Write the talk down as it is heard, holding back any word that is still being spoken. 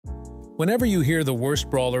Whenever you hear the worst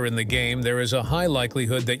brawler in the game, there is a high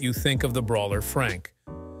likelihood that you think of the brawler Frank.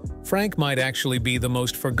 Frank might actually be the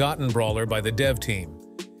most forgotten brawler by the dev team.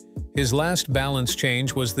 His last balance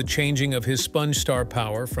change was the changing of his sponge star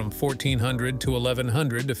power from 1400 to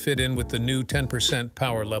 1100 to fit in with the new 10%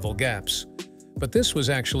 power level gaps. But this was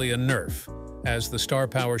actually a nerf, as the star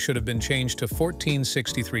power should have been changed to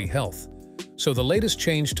 1463 health. So the latest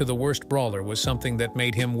change to the worst brawler was something that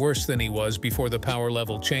made him worse than he was before the power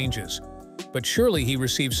level changes. But surely he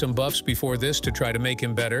received some buffs before this to try to make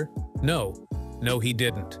him better? No, he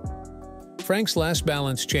didn't. Frank's last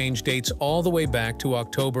balance change dates all the way back to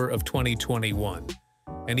October of 2021.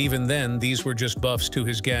 And even then, these were just buffs to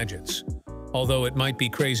his gadgets. Although it might be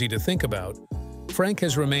crazy to think about, Frank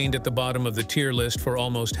has remained at the bottom of the tier list for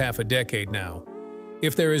almost half a decade now.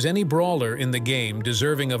 If there is any brawler in the game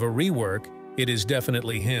deserving of a rework, it is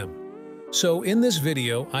definitely him. So in this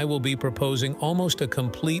video, I will be proposing almost a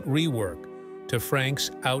complete rework to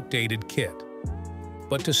Frank's outdated kit.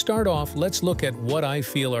 But to start off, let's look at what I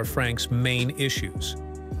feel are Frank's main issues.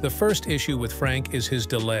 The first issue with Frank is his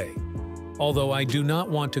delay. Although I do not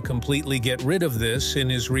want to completely get rid of this in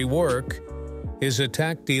his rework, his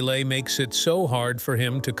attack delay makes it so hard for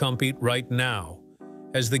him to compete right now.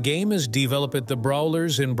 As the game has developed, the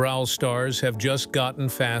brawlers in Brawl Stars have just gotten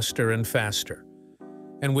faster and faster.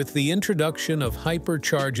 And with the introduction of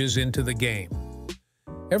hypercharges into the game,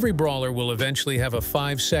 every brawler will eventually have a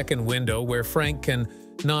 5-second window where Frank can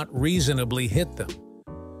not reasonably hit them.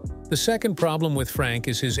 The second problem with Frank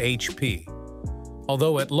is his HP.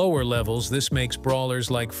 Although at lower levels, this makes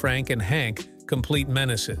brawlers like Frank and Hank complete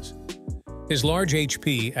menaces. His large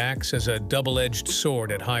HP acts as a double-edged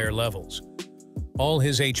sword at higher levels. All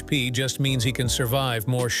his HP just means he can survive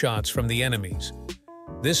more shots from the enemies.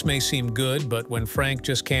 This may seem good, but when Frank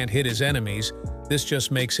just can't hit his enemies, this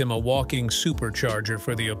just makes him a walking supercharger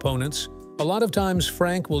for the opponents. A lot of times,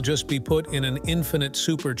 Frank will just be put in an infinite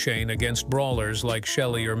super chain against brawlers like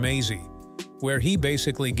Shelly or Maisie, where he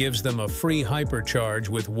basically gives them a free hypercharge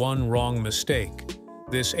with one wrong mistake.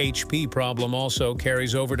 This HP problem also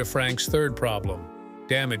carries over to Frank's third problem,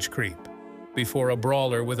 damage creep. Before a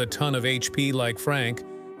brawler with a ton of HP like Frank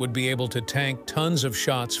would be able to tank tons of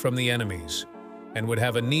shots from the enemies, and would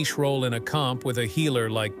have a niche role in a comp with a healer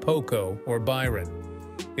like Poco or Byron.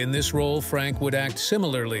 In this role, Frank would act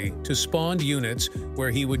similarly to spawned units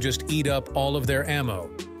where he would just eat up all of their ammo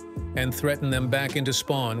and threaten them back into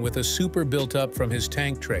spawn with a super built up from his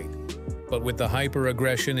tank trait. But with the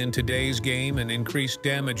hyper-aggression in today's game and increased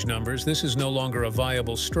damage numbers, this is no longer a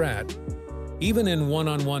viable strat. Even in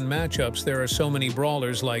one-on-one matchups, there are so many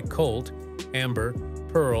brawlers like Colt, Amber,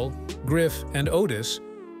 Pearl, Griff, and Otis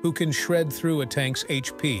who can shred through a tank's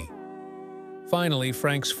HP. Finally,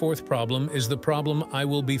 Frank's fourth problem is the problem I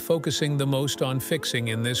will be focusing the most on fixing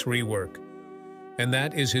in this rework. And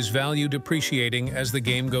that is his value depreciating as the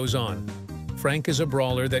game goes on. Frank is a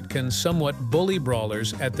brawler that can somewhat bully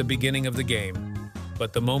brawlers at the beginning of the game,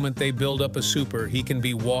 but the moment they build up a super, he can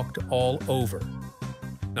be walked all over.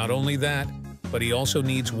 Not only that, but he also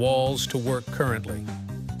needs walls to work currently,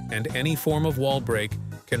 and any form of wall break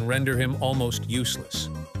can render him almost useless.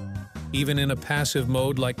 Even in a passive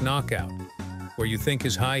mode like Knockout, where you think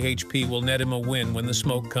his high HP will net him a win when the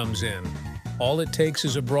smoke comes in, all it takes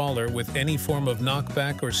is a brawler with any form of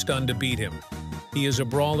knockback or stun to beat him. He is a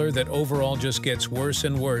brawler that overall just gets worse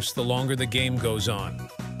and worse the longer the game goes on.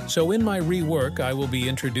 So in my rework, I will be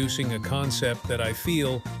introducing a concept that I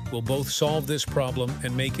feel will both solve this problem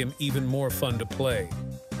and make him even more fun to play.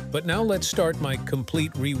 But now let's start my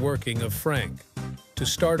complete reworking of Frank. To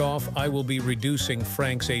start off, I will be reducing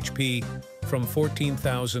Frank's HP from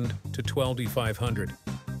 14,000 to 12,500.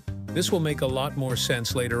 This will make a lot more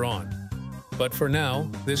sense later on. But for now,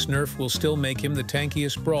 this nerf will still make him the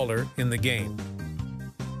tankiest brawler in the game,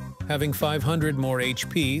 having 500 more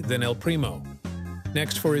HP than El Primo.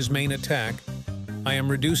 Next, for his main attack, I am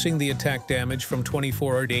reducing the attack damage from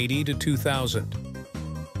 2480 to 2000.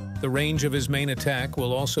 The range of his main attack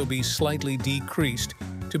will also be slightly decreased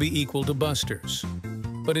to be equal to Buster's.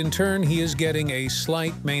 But in turn, he is getting a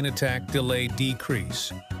slight main attack delay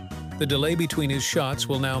decrease. The delay between his shots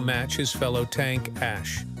will now match his fellow tank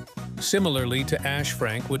Ash. Similarly to Ash,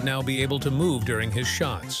 Frank would now be able to move during his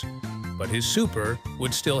shots, but his super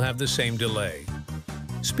would still have the same delay.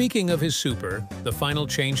 Speaking of his super, the final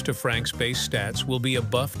change to Frank's base stats will be a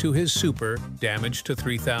buff to his super, damage to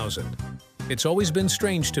 3000. It's always been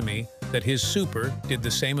strange to me that his super did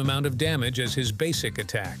the same amount of damage as his basic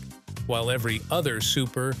attack, while every other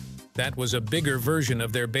super that was a bigger version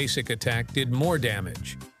of their basic attack did more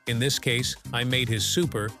damage. In this case, I made his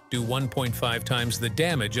super do 1.5 times the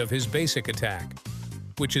damage of his basic attack.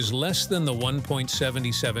 which is less than the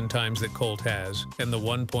 1.77 times that Colt has and the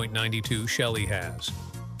 1.92 Shelly has.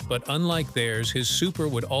 But unlike theirs, his super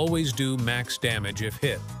would always do max damage if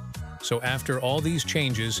hit. So after all these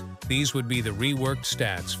changes, these would be the reworked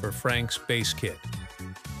stats for Frank's base kit.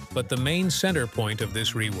 But the main center point of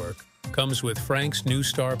this rework comes with Frank's new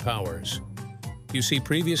star powers. You see,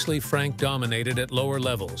 previously Frank dominated at lower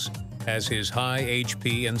levels, as his high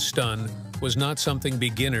HP and stun was not something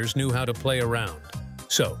beginners knew how to play around.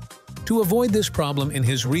 So, to avoid this problem in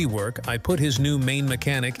his rework, I put his new main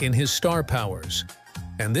mechanic in his star powers.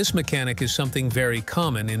 And this mechanic is something very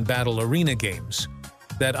common in battle arena games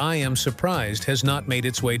that I am surprised has not made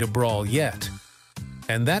its way to Brawl yet.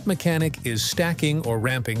 And that mechanic is stacking or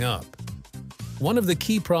ramping up. One of the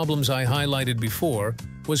key problems I highlighted before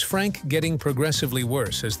was Frank getting progressively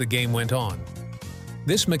worse as the game went on.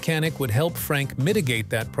 This mechanic would help Frank mitigate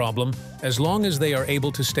that problem as long as they are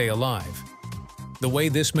able to stay alive. The way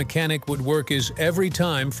this mechanic would work is every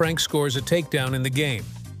time Frank scores a takedown in the game,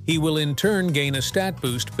 he will in turn gain a stat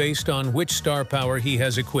boost based on which star power he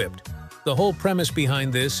has equipped. The whole premise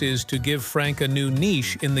behind this is to give Frank a new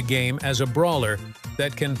niche in the game as a brawler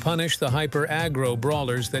that can punish the hyper-aggro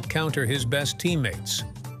brawlers that counter his best teammates,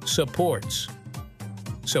 supports.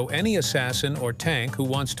 So any assassin or tank who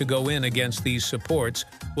wants to go in against these supports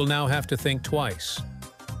will now have to think twice,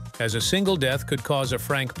 as a single death could cause a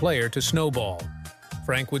Frank player to snowball.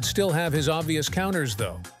 Frank would still have his obvious counters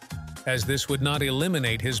though, as this would not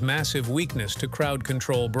eliminate his massive weakness to crowd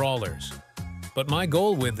control brawlers. But my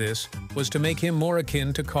goal with this was to make him more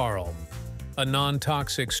akin to Carl, a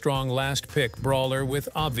non-toxic, strong last-pick brawler with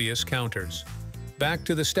obvious counters. Back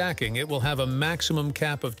to the stacking, it will have a maximum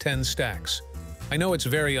cap of 10 stacks. I know it's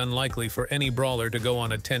very unlikely for any brawler to go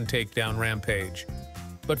on a 10 takedown rampage,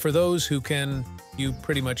 but for those who can, you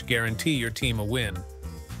pretty much guarantee your team a win.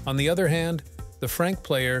 On the other hand, the Frank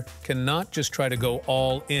player cannot just try to go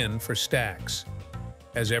all in for stacks,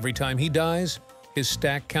 as every time he dies, his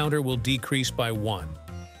stack counter will decrease by 1.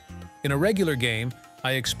 In a regular game,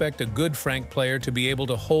 I expect a good Frank player to be able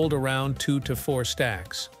to hold around 2 to 4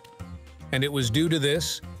 stacks. And it was due to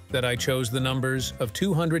this that I chose the numbers of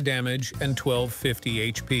 200 damage and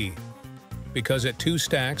 1250 HP. Because at 2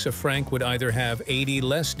 stacks, a Frank would either have 80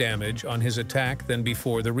 less damage on his attack than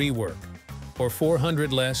before the rework, or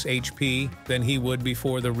 400 less HP than he would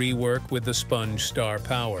before the rework with the sponge star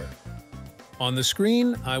power. On the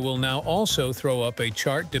screen, I will now also throw up a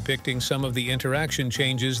chart depicting some of the interaction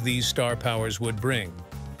changes these star powers would bring.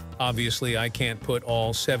 Obviously, I can't put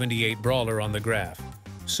all 78 brawler on the graph,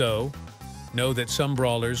 so know that some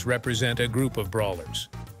brawlers represent a group of brawlers.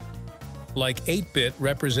 Like 8-bit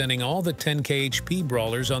representing all the 10k HP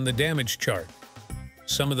brawlers on the damage chart.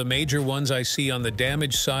 Some of the major ones I see on the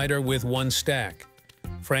damage side are with 1 stack.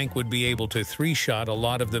 Frank would be able to 3-shot a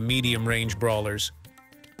lot of the medium-range brawlers,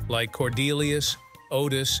 like Cordelius,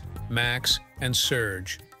 Otis, Max, and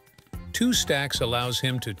Surge. 2 stacks allows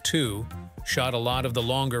him to 2-shot a lot of the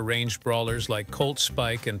longer-ranged brawlers like Colt,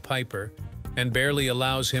 Spike, and Piper, and barely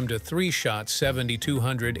allows him to 3-shot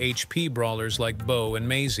 7200 HP brawlers like Bo and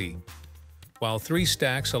Maisie, while 3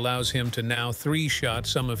 stacks allows him to now 3-shot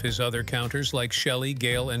some of his other counters like Shelly,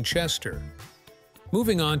 Gale, and Chester.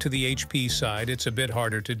 Moving on to the HP side, it's a bit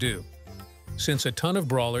harder to do, since a ton of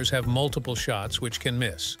brawlers have multiple shots which can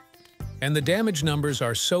miss. And the damage numbers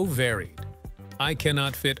are so varied, I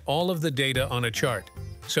cannot fit all of the data on a chart,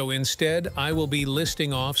 so instead I will be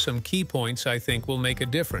listing off some key points I think will make a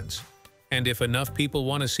difference. And if enough people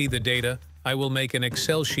want to see the data, I will make an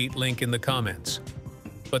Excel sheet link in the comments.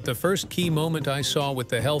 But the first key moment I saw with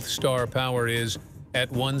the health star power is at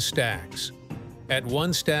 1 stacks. At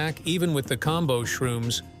 1 stack, even with the combo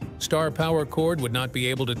shrooms, star power cord would not be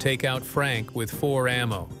able to take out Frank with 4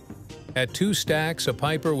 ammo. At 2 stacks, a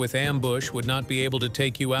Piper with ambush would not be able to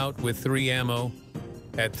take you out with 3 ammo.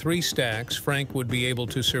 At 3 stacks, Frank would be able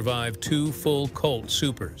to survive 2 full Colt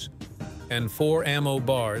supers and 4 ammo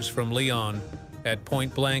bars from Leon at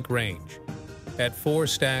point-blank range. At 4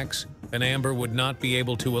 stacks, an Amber would not be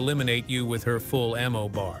able to eliminate you with her full ammo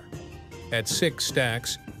bar. At 6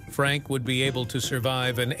 stacks, Frank would be able to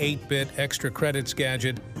survive an 8-bit extra credits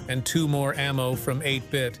gadget and 2 more ammo from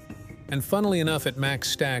 8-bit. And funnily enough, at max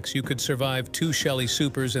stacks, you could survive 2 Shelly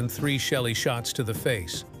supers and 3 Shelly shots to the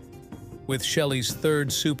face, with Shelly's 3rd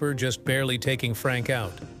super just barely taking Frank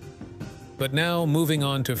out. But now, moving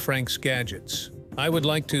on to Frank's gadgets. I would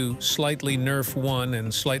like to slightly nerf one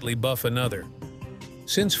and slightly buff another.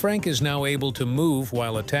 Since Frank is now able to move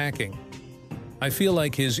while attacking, I feel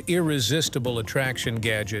like his irresistible attraction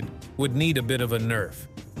gadget would need a bit of a nerf.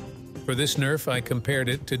 For this nerf, I compared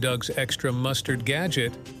it to Doug's extra mustard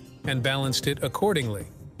gadget and balanced it accordingly.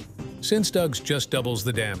 Since Doug's just doubles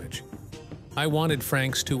the damage, I wanted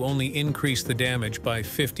Frank's to only increase the damage by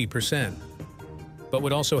 50%, but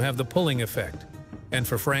would also have the pulling effect. And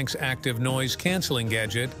for Frank's active noise cancelling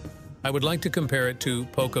gadget, I would like to compare it to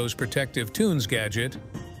Poco's Protective Tunes gadget.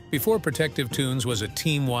 Before, Protective Tunes was a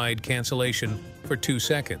team-wide cancellation for 2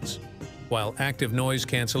 seconds, while active noise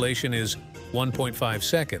cancellation is 1.5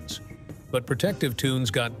 seconds, but Protective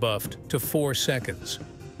Tunes got buffed to 4 seconds.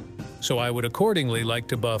 So I would accordingly like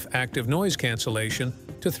to buff active noise cancellation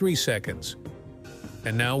to 3 seconds.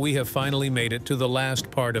 And now we have finally made it to the last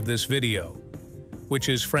part of this video, which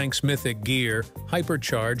is Frank's Mythic Gear,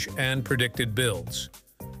 Hypercharge, and predicted builds.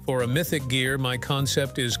 For a Mythic Gear, my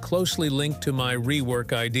concept is closely linked to my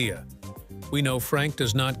Rework idea. We know Frank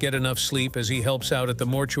does not get enough sleep as he helps out at the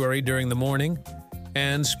mortuary during the morning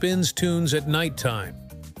and spins tunes at nighttime.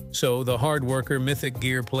 So the hard worker Mythic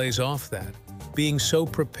Gear plays off that, being so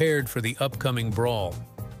prepared for the upcoming Brawl.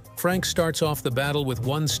 Frank starts off the battle with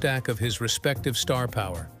 1 stack of his respective star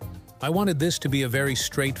power. I wanted this to be a very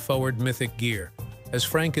straightforward Mythic Gear, as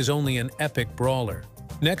Frank is only an epic brawler.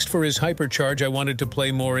 Next, for his Hypercharge, I wanted to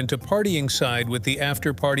play more into partying side with the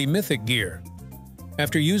After Party Mythic Gear.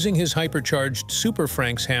 After using his Hypercharged, Super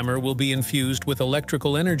Frank's hammer will be infused with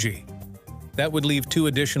electrical energy. That would leave 2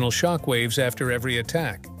 additional shockwaves after every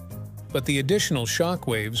attack, but the additional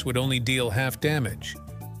shockwaves would only deal half damage.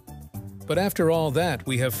 But after all that,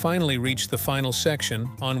 we have finally reached the final section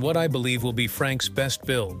on what I believe will be Frank's best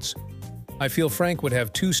builds. I feel Frank would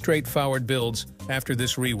have 2 straightforward builds after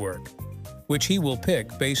this rework, which he will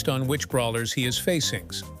pick based on which brawlers he is facing.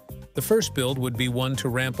 The first build would be one to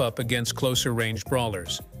ramp up against closer ranged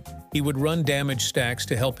brawlers. He would run damage stacks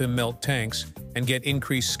to help him melt tanks and get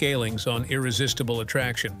increased scalings on Irresistible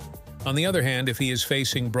Attraction. On the other hand, if he is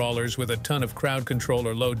facing brawlers with a ton of crowd control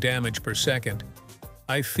or low damage per second,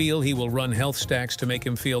 I feel he will run health stacks to make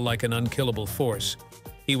him feel like an unkillable force.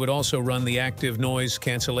 He would also run the active noise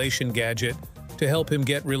cancellation gadget to help him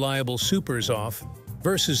get reliable supers off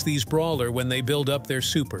versus these brawler when they build up their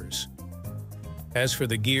supers. As for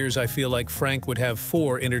the gears, I feel like Frank would have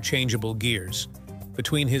 4 interchangeable gears.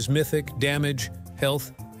 Between his mythic, damage,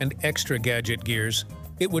 health, and extra gadget gears,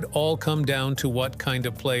 it would all come down to what kind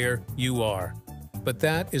of player you are. But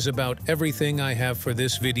that is about everything I have for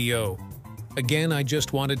this video. Again, I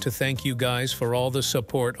just wanted to thank you guys for all the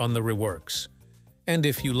support on the reworks. And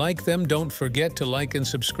if you like them, don't forget to like and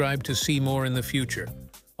subscribe to see more in the future.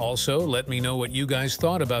 Also, let me know what you guys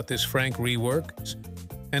thought about this Frank rework.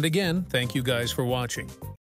 And again, thank you guys for watching.